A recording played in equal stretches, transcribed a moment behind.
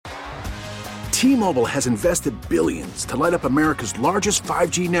T-Mobile has invested billions to light up America's largest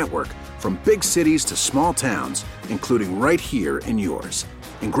 5G network, from big cities to small towns, including right here in yours.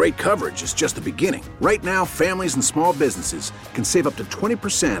 And great coverage is just the beginning. Right now, families and small businesses can save up to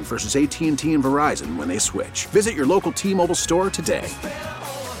 20% versus AT&T and Verizon when they switch. Visit your local T-Mobile store today.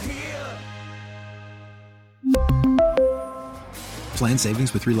 Plan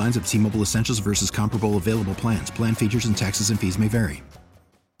savings with 3 lines of T-Mobile Essentials versus comparable available plans. Plan features and taxes and fees may vary.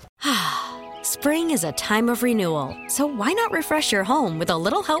 Spring is a time of renewal, so why not refresh your home with a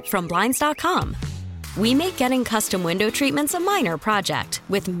little help from Blinds.com? We make getting custom window treatments a minor project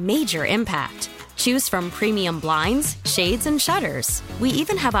with major impact. Choose from premium blinds, shades, and shutters. We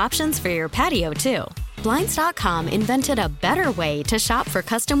even have options for your patio, too. Blinds.com invented a better way to shop for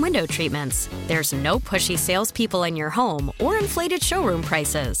custom window treatments. There's no pushy salespeople in your home or inflated showroom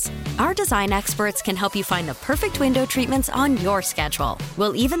prices. Our design experts can help you find the perfect window treatments on your schedule.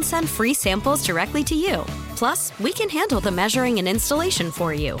 We'll even send free samples directly to you. Plus, we can handle the measuring and installation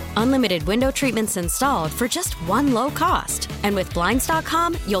for you. Unlimited window treatments installed for just one low cost. And with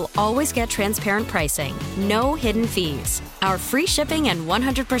Blinds.com, you'll always get transparent pricing. No hidden fees. Our free shipping and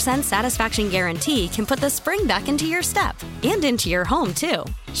 100% satisfaction guarantee can put the spring back into your step and into your home, too.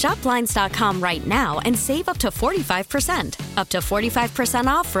 Shop Blinds.com right now and save up to 45%. Up to 45%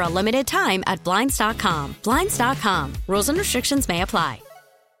 off for a limited time at Blinds.com. Blinds.com. Rules and restrictions may apply.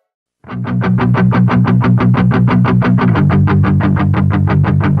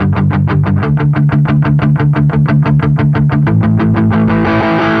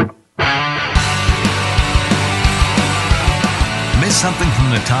 Miss something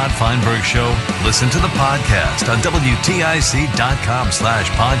from the Todd Feinberg Show? Listen to the podcast on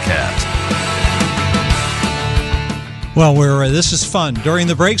WTIC.com/podcast. Well, this is fun. During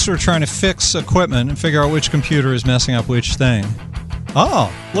the breaks, we're trying to fix equipment and figure out which computer is messing up which thing.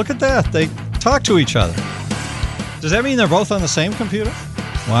 Oh, look at that. They talk to each other. Does that mean they're both on the same computer?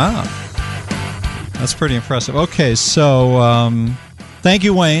 Wow. That's pretty impressive. Okay, so thank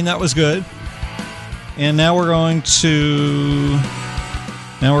you, Wayne. That was good. And now we're going to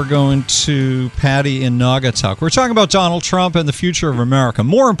Patty in Naugatuck. We're talking about Donald Trump and the future of America.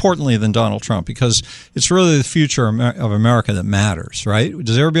 More importantly than Donald Trump, because it's really the future of America that matters, right?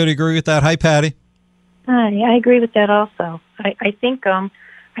 Does everybody agree with that? Hi, Patty. Hi, I agree with that also. I think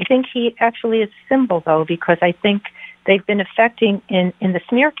he actually is a symbol, though, because I think they've been affecting in the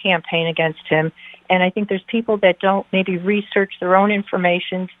smear campaign against him, and I think there's people that don't maybe research their own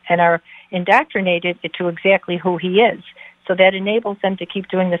information and are indoctrinated to exactly who he is. So that enables them to keep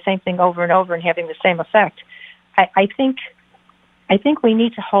doing the same thing over and over and having the same effect. I think we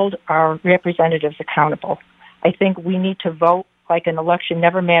need to hold our representatives accountable. I think we need to vote like an election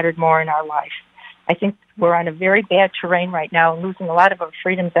never mattered more in our life. I think we're on a very bad terrain right now and losing a lot of our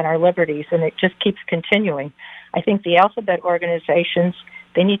freedoms and our liberties, and it just keeps continuing. I think the alphabet organizations,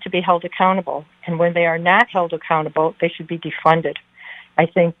 they need to be held accountable, and when they are not held accountable, they should be defunded. I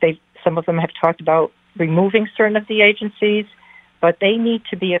think some of them have talked about removing certain of the agencies, but they need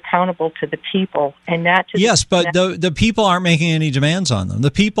to be accountable to the people and not to the people aren't making any demands on them. The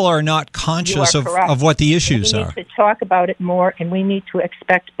people are not conscious of what the issues are. We need to talk about it more, and we need to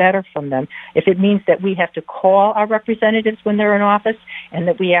expect better from them. If it means that we have to call our representatives when they're in office and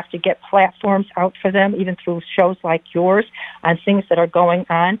that we have to get platforms out for them, even through shows like yours, on things that are going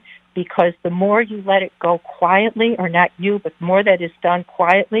on, because the more you let it go quietly, or not you, but the more that is done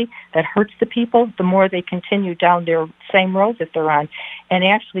quietly, that hurts the people, the more they continue down their same road that they're on. And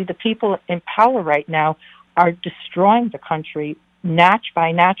actually, the people in power right now are destroying the country notch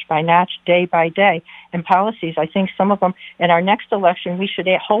by notch by notch, day by day. And policies, I think some of them, in our next election, we should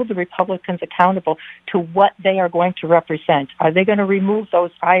hold the Republicans accountable to what they are going to represent. Are they going to remove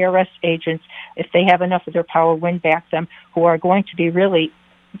those IRS agents, if they have enough of their power, win back them, who are going to be really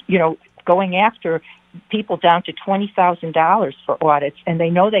going after people down to $20,000 for audits, and they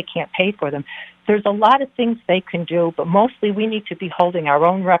know they can't pay for them. There's a lot of things they can do, but mostly we need to be holding our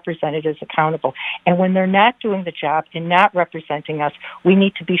own representatives accountable. And when they're not doing the job and not representing us, we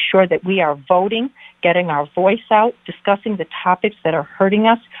need to be sure that we are voting, getting our voice out, discussing the topics that are hurting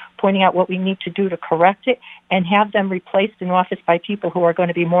us, pointing out what we need to do to correct it, and have them replaced in office by people who are going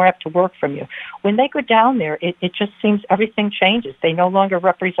to be more apt to work from you. When they go down there, it just seems everything changes. They no longer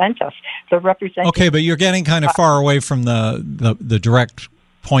represent us. They're representing... Okay, but you're getting kind of far away from the direct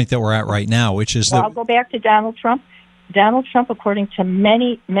point that we're at right now, which is I'll go back to Donald Trump. Donald Trump, according to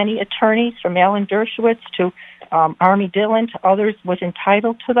many, many attorneys, from Alan Dershowitz to Army Dillon to others, was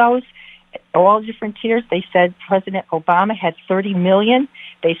entitled to those. All different tiers. They said President Obama had $30 million.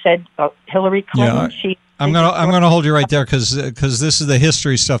 They said Hillary Clinton, I'm gonna hold you right there because this is the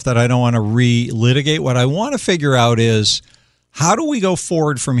history stuff that I don't want to relitigate. What I want to figure out is how do we go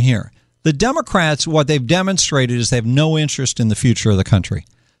forward from here? The Democrats, what they've demonstrated is they have no interest in the future of the country.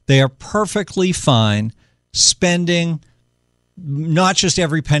 They are perfectly fine spending not just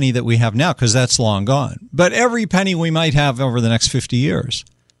every penny that we have now, because that's long gone, but every penny we might have over the next 50 years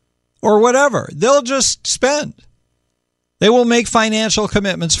or whatever. They'll just spend. They will make financial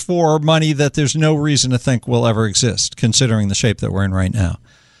commitments for money that there's no reason to think will ever exist, considering the shape that we're in right now.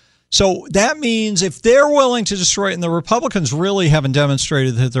 So that means if they're willing to destroy it, and the Republicans really haven't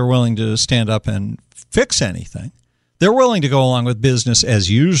demonstrated that they're willing to stand up and fix anything, they're willing to go along with business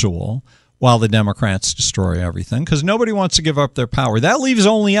as usual while the Democrats destroy everything, because nobody wants to give up their power. That leaves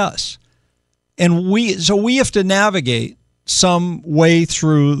only us. And we have to navigate some way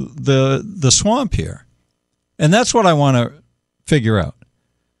through the swamp here. And that's what I want to figure out.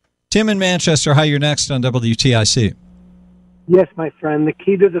 Tim in Manchester, hi, you're next on WTIC. Yes, my friend. The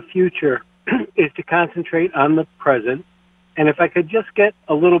key to the future is to concentrate on the present. And if I could just get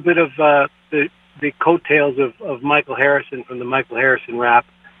a little bit of the coattails of Michael Harrison from the Michael Harrison rap,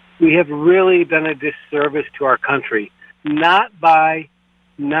 we have really done a disservice to our country, not by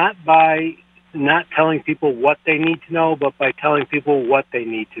not telling people what they need to know, but by telling people what they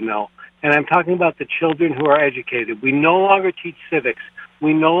need to know. And I'm talking about the children who are educated. We no longer teach civics.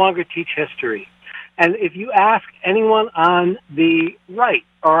 We no longer teach history. And if you ask anyone on the right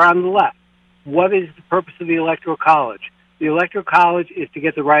or on the left, what is the purpose of the Electoral College? The Electoral College is to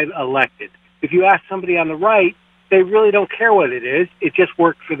get the right elected. If you ask somebody on the right, they really don't care what it is. It just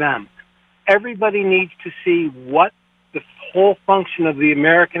worked for them. Everybody needs to see what the whole function of the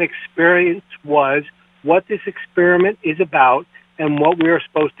American experience was, what this experiment is about, and what we are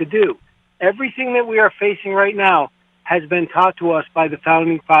supposed to do. Everything that we are facing right now has been taught to us by the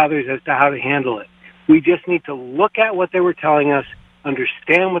Founding Fathers as to how to handle it. We just need to look at what they were telling us,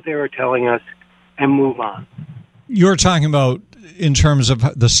 understand what they were telling us, and move on. You're talking about in terms of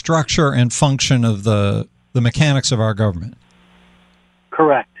the structure and function of the mechanics of our government.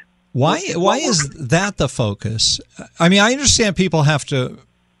 Correct. Why is that the focus? I mean, I understand people have to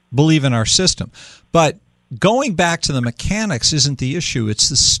believe in our system, but going back to the mechanics isn't the issue. It's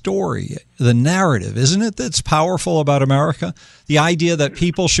the story, the narrative, isn't it, that's powerful about America? The idea that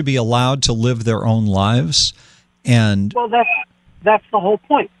people should be allowed to live their own lives. And well, that's the whole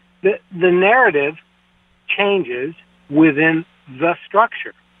point. The narrative changes within the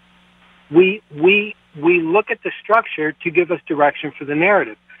structure. We look at the structure to give us direction for the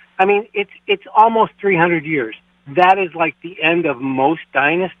narrative. I mean, it's almost 300 years. That is like the end of most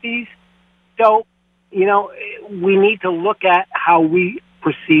dynasties. So, we need to look at how we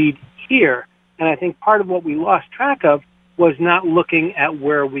proceed here. And I think part of what we lost track of was not looking at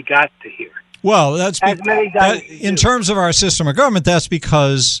where we got to here. Well, in terms of our system of government, that's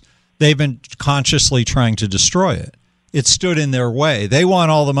because they've been consciously trying to destroy it. It stood in their way. They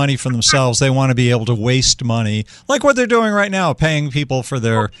want all the money for themselves. They want to be able to waste money, like what they're doing right now, paying people for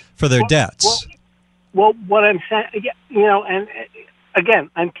their debts. Well, what I'm saying, and again,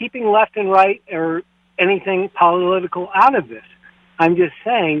 I'm keeping left and right or anything political out of this. I'm just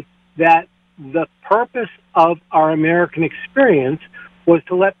saying that the purpose of our American experience was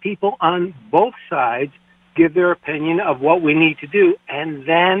to let people on both sides give their opinion of what we need to do and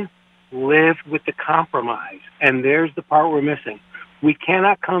then live with the compromise. And there's the part we're missing. We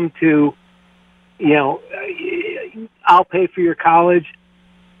cannot come to, I'll pay for your college,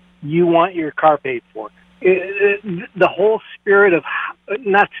 you want your car paid for. The whole spirit's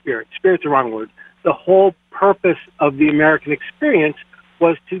the wrong word. The whole purpose of the American experience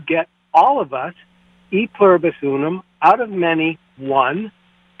was to get all of us, e pluribus unum, out of many, one,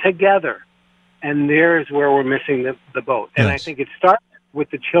 together. And there's where we're missing the boat. And yes. I think it starts with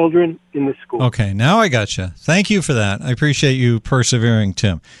the children in the school. Okay, now I got you. Thank you for that. I appreciate you persevering,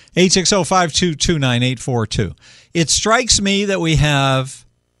 Tim. 860-522-9842. It strikes me that we have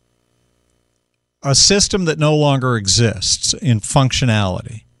a system that no longer exists in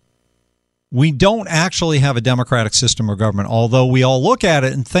functionality. We don't actually have a democratic system of government, although we all look at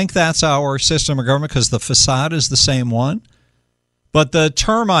it and think that's our system of government because the facade is the same one. But the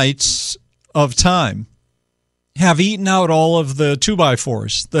termites of time have eaten out all of the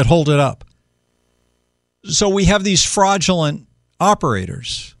 2x4s that hold it up. So we have these fraudulent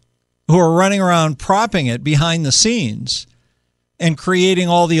operators who are running around propping it behind the scenes and creating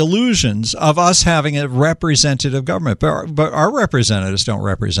all the illusions of us having a representative government. But our representatives don't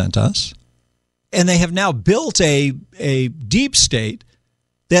represent us. And they have now built a deep state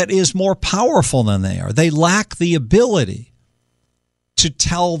that is more powerful than they are. They lack the ability to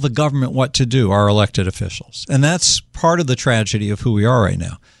tell the government what to do, our elected officials. And that's part of the tragedy of who we are right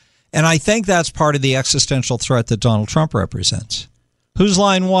now. And I think that's part of the existential threat that Donald Trump represents. Who's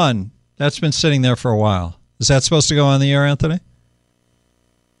line one? That's been sitting there for a while. Is that supposed to go on the air, Anthony?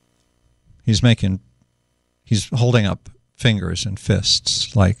 He's holding up fingers and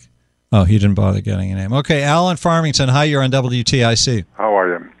fists like, oh, he didn't bother getting a name. Okay, Alan Farmington, hi, you're on WTIC. How are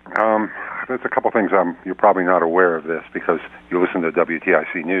you? There's a couple things you're probably not aware of this because you listen to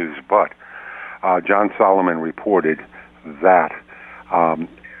WTIC News, but John Solomon reported that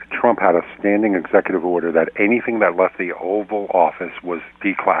Trump had a standing executive order that anything that left the Oval Office was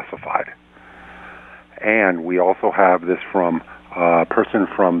declassified. And we also have this from a person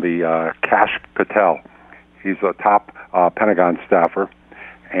from the Kash Patel. He's a top Pentagon staffer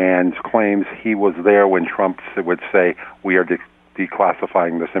and claims he was there when Trump would say, we are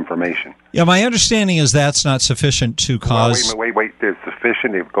declassifying this information. Yeah, my understanding is that's not sufficient to cause... Wait. There's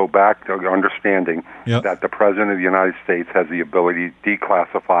sufficient to go back to understanding that the President of the United States has the ability to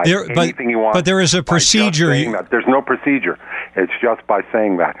declassify anything he wants. But there is a procedure. There's no procedure. It's just by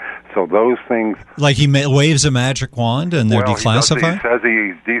saying that. So those things... Like he waves a magic wand and they're declassified? He says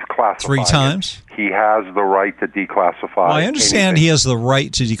he's declassified. 3 times? He has the right to declassify. Well, I understand anything. He has the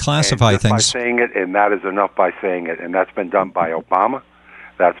right to declassify things. By saying it, and that is enough by saying it. And that's been done by Obama.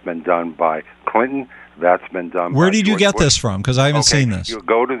 That's been done by Clinton. That's been done Where by did you George get Bush. this from? Because I haven't seen this. You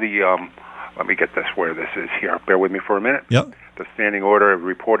go to the... let me get this where this is here. Bear with me for a minute. Yep. The standing order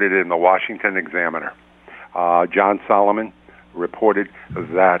reported in the Washington Examiner. John Solomon reported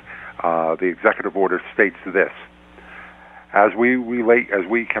that the executive order states this: as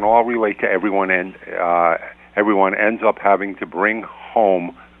we can all relate to everyone, and everyone ends up having to bring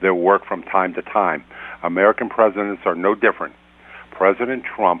home their work from time to time. American presidents are no different. President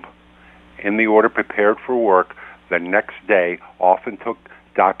Trump, in the order prepared for work, the next day often took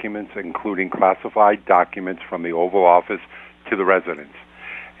documents, including classified documents from the Oval Office, to the residence.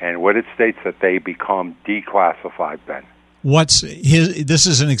 And what it states that they become declassified then. This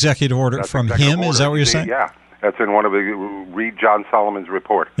is an executive order That's from executive him? order. Is that what you're saying? Yeah. That's in one of the... Read John Solomon's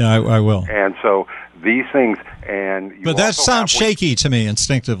report. Yeah, I will. And so these things... But that sounds shaky to me,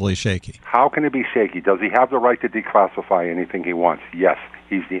 instinctively shaky. How can it be shaky? Does he have the right to declassify anything he wants? Yes.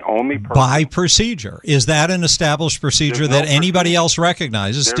 He's the only person... By procedure. Is that an established procedure that anybody else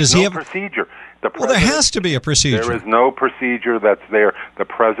recognizes? Does he have procedure? Well, there has to be a procedure. There is no procedure that's there. The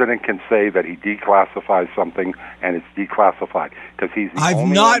president can say that he declassifies something, and it's declassified because he's the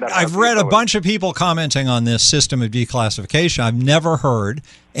only one that has I've read a bunch of people commenting on this system of declassification. I've never heard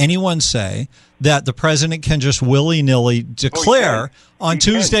anyone say that the president can just willy-nilly declare on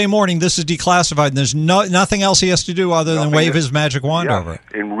Tuesday morning this is declassified, and there's nothing else he has to do other than wave his magic wand over it.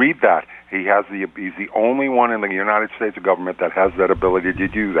 And read that. He's the only one in the United States government that has that ability to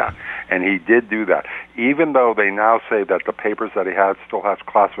do that. And he did do that. Even though they now say that the papers that he had still has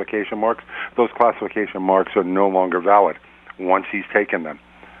classification marks, those classification marks are no longer valid once he's taken them.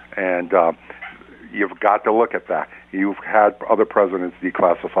 And you've got to look at that. You've had other presidents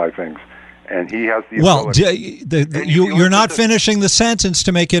declassify things. And he has the ability. You're not finishing the sentence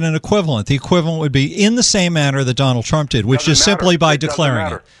to make it an equivalent. The equivalent would be in the same manner that Donald Trump did, which is simply by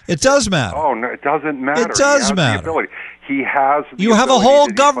declaring it. It does matter. Oh, no, it doesn't matter. It does matter. He has the You have a whole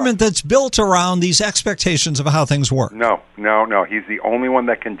government that's built around these expectations of how things work. No. He's the only one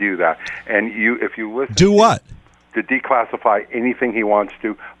that can do that. And if you listen... Do what? To declassify anything he wants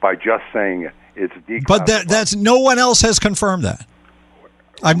to by just saying it. It's declassified. But that's no one else has confirmed that.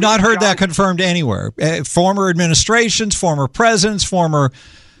 I've not heard that confirmed anywhere. Former administrations, former presidents, former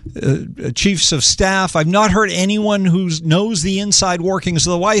chiefs of staff. I've not heard anyone who knows the inside workings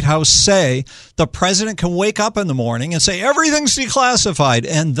of the White House say the president can wake up in the morning and say everything's declassified,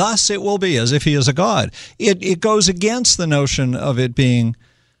 and thus it will be, as if he is a god. It goes against the notion of it being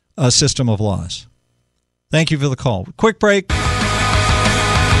a system of laws. Thank you for the call. Quick break.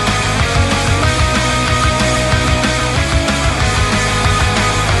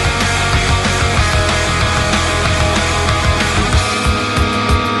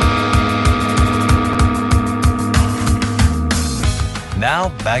 Now,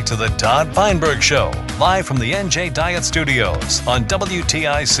 back to the Todd Feinberg Show, live from the NJ Diet Studios on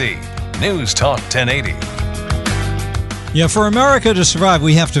WTIC News Talk 1080. Yeah, for America to survive,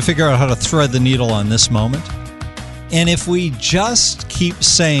 we have to figure out how to thread the needle on this moment. And if we just keep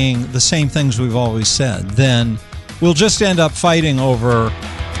saying the same things we've always said, then we'll just end up fighting over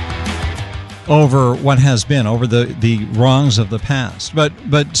what has been, over the wrongs of the past. But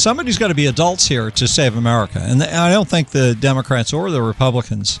somebody's got to be adults here to save America. And I don't think the Democrats or the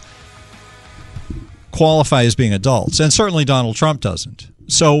Republicans qualify as being adults, and certainly Donald Trump doesn't.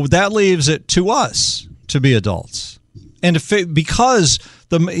 So that leaves it to us to be adults. And because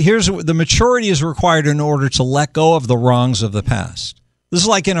the maturity is required in order to let go of the wrongs of the past. This is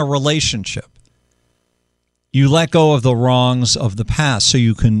like in a relationship. You let go of the wrongs of the past so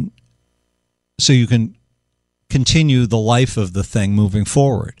you can continue the life of the thing moving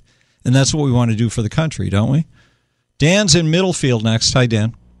forward. And that's what we want to do for the country, don't we? Dan's in Middlefield next. Hi,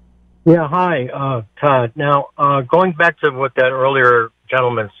 Dan. Yeah, hi, Todd. Now, going back to what that earlier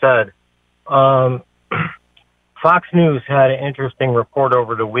gentleman said, Fox News had an interesting report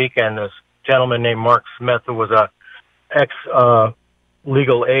over the weekend. This gentleman named Mark Smith, who was a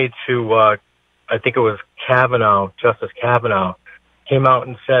ex-legal aide to, I think it was Justice Kavanaugh, came out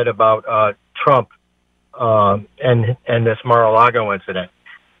and said about Trump and this Mar-a-Lago incident.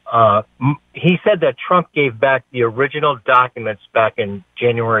 He said that Trump gave back the original documents back in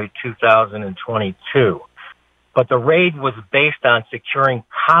January 2022, but the raid was based on securing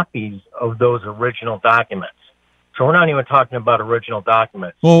copies of those original documents. So we're not even talking about original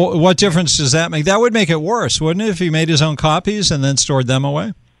documents. Well, what difference does that make? That would make it worse, wouldn't it, if he made his own copies and then stored them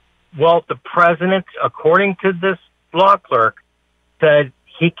away? Well, the president, according to this law clerk, said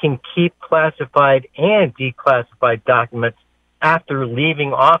he can keep classified and declassified documents after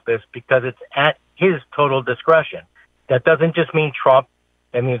leaving office because it's at his total discretion. That doesn't just mean Trump.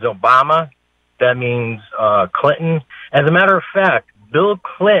 That means Obama. That means Clinton. As a matter of fact, Bill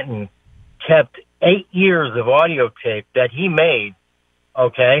Clinton kept 8 years of audio tape that he made,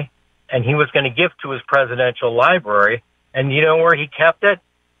 okay, and he was going to give to his presidential library. And you know where he kept it?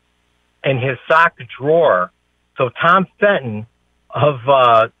 In his sock drawer. So Tom Fenton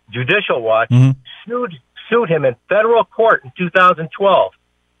of Judicial Watch sued him in federal court in 2012.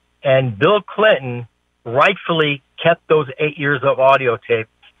 And Bill Clinton rightfully kept those 8 years of audio tape,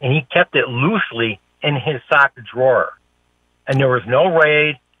 and he kept it loosely in his sock drawer. And there was no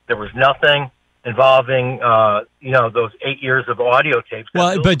raid. There was nothing involving, those 8 years of audio tapes.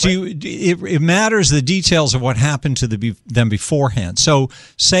 Well, but it matters the details of what happened to them beforehand. So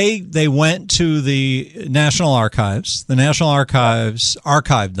say they went to the National Archives. The National Archives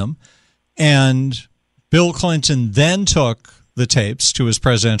archived them, and Bill Clinton then took the tapes to his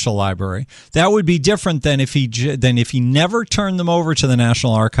presidential library. That would be different than if he never turned them over to the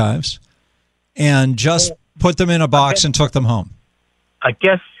National Archives and just put them in a box and took them home. I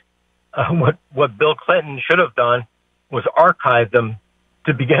guess what Bill Clinton should have done was archive them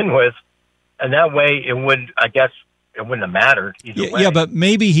to begin with, and that way it wouldn't have mattered either way. Yeah, but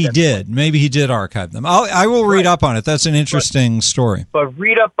maybe he did. Maybe he did archive them. I will read up on it. That's an interesting story. But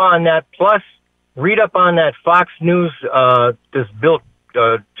read up on that. Plus, read up on that Fox News. This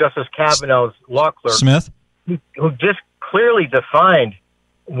Justice Kavanaugh's law clerk Smith, who just clearly defined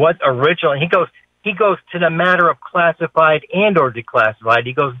what original. He goes to the matter of classified and or declassified.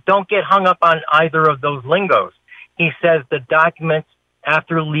 He goes, don't get hung up on either of those lingos. He says the documents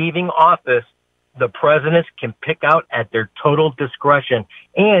after leaving office, the presidents can pick out at their total discretion,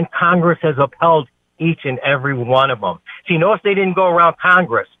 and Congress has upheld each and every one of them. See, notice they didn't go around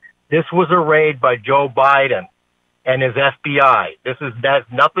Congress. This was a raid by Joe Biden and his FBI. That has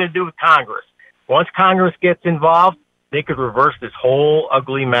nothing to do with Congress. Once Congress gets involved, they could reverse this whole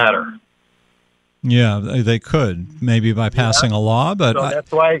ugly matter. Yeah, they could, maybe by passing a law, but so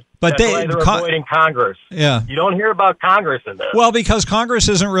that's why they're avoiding Congress. Yeah, you don't hear about Congress in this. Well, because Congress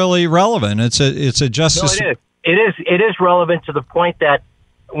isn't really relevant. It's a justice. No, it is relevant to the point that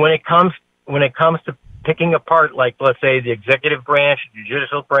when it comes to picking apart, like let's say the executive branch, the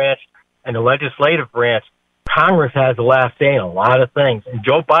judicial branch, and the legislative branch, Congress has the last say in a lot of things, and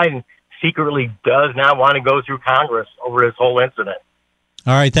Joe Biden secretly does not want to go through Congress over this whole incident.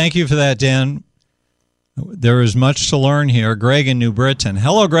 All right, thank you for that, Dan. There is much to learn here. Greg in New Britain.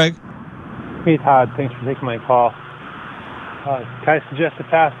 Hello, Greg. Hey, Todd. Thanks for taking my call. Can I suggest a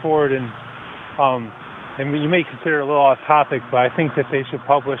path forward? And you may consider it a little off topic, but I think that they should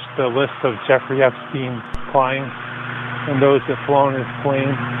publish the list of Jeffrey Epstein's clients and those that flown his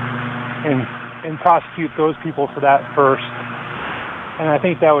plane and prosecute those people for that first. And I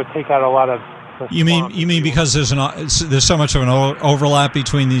think that would take out a lot of. You mean because there's so much of an overlap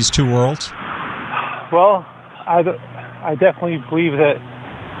between these two worlds? Well, I definitely believe that,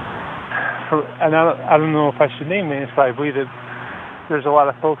 and I don't know if I should name names, but I believe that there's a lot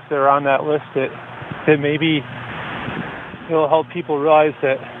of folks that are on that list that maybe it'll help people realize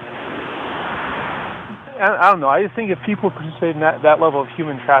that. I don't know. I just think if people participate in that level of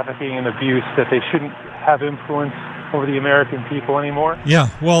human trafficking and abuse, that they shouldn't have influence over the American people anymore. Yeah,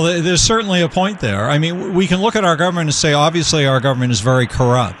 well, there's certainly a point there. I mean, we can look at our government and say, obviously, our government is very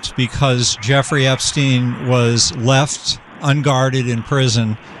corrupt because Jeffrey Epstein was left unguarded in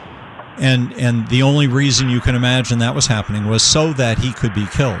prison, and the only reason you can imagine that was happening was so that he could be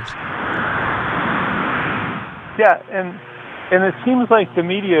killed. Yeah, and it seems like the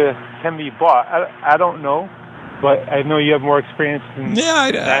media can be bought. I don't know, but I know you have more experience than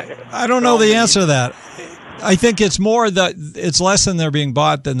I don't know the answer to that. I think it's more that it's less than they're being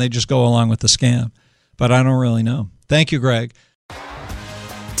bought than they just go along with the scam. But I don't really know. Thank you, Greg.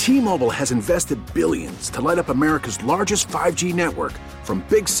 T-Mobile has invested billions to light up America's largest 5G network, from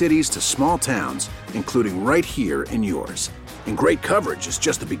big cities to small towns, including right here in yours. And great coverage is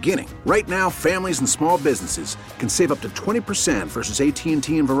just the beginning. Right now, families and small businesses can save up to 20% versus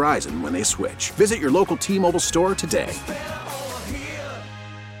AT&T and Verizon when they switch. Visit your local T-Mobile store today.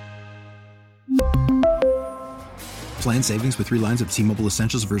 Plan savings with 3 lines of T-Mobile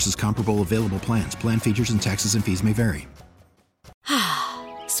Essentials versus comparable available plans. Plan features and taxes and fees may vary.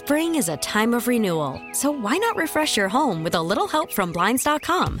 Spring is a time of renewal, so why not refresh your home with a little help from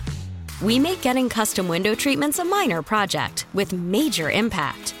Blinds.com? We make getting custom window treatments a minor project with major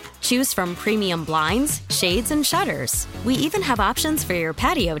impact. Choose from premium blinds, shades, and shutters. We even have options for your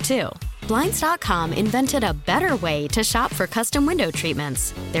patio, too. Blinds.com invented a better way to shop for custom window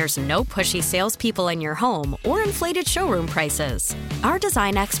treatments. There's no pushy salespeople in your home or inflated showroom prices. Our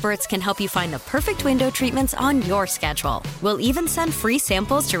design experts can help you find the perfect window treatments on your schedule. We'll even send free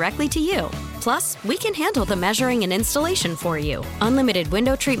samples directly to you. Plus, we can handle the measuring and installation for you. Unlimited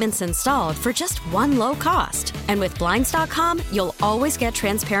window treatments installed for just one low cost. And with Blinds.com, you'll always get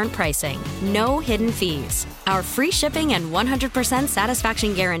transparent pricing. No hidden fees. Our free shipping and 100%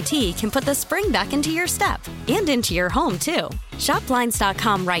 satisfaction guarantee can put the spring back into your step and into your home, too. Shop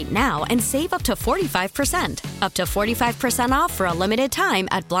Blinds.com right now and save up to 45%. Up to 45% off for a limited time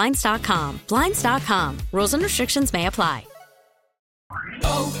at Blinds.com. Blinds.com. Rules and restrictions may apply.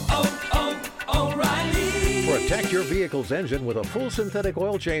 Protect your vehicle's engine with a full synthetic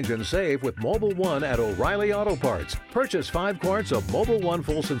oil change and save with Mobil 1 at O'Reilly Auto Parts. Purchase 5 quarts of Mobil 1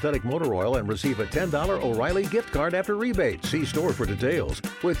 full synthetic motor oil and receive a $10 O'Reilly gift card after rebate. See store for details.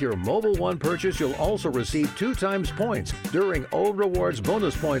 With your Mobil 1 purchase, you'll also receive 2 times points during O Rewards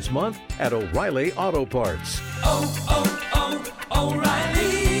Bonus Points Month at O'Reilly Auto Parts.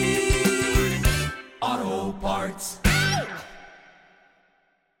 O'Reilly Auto Parts.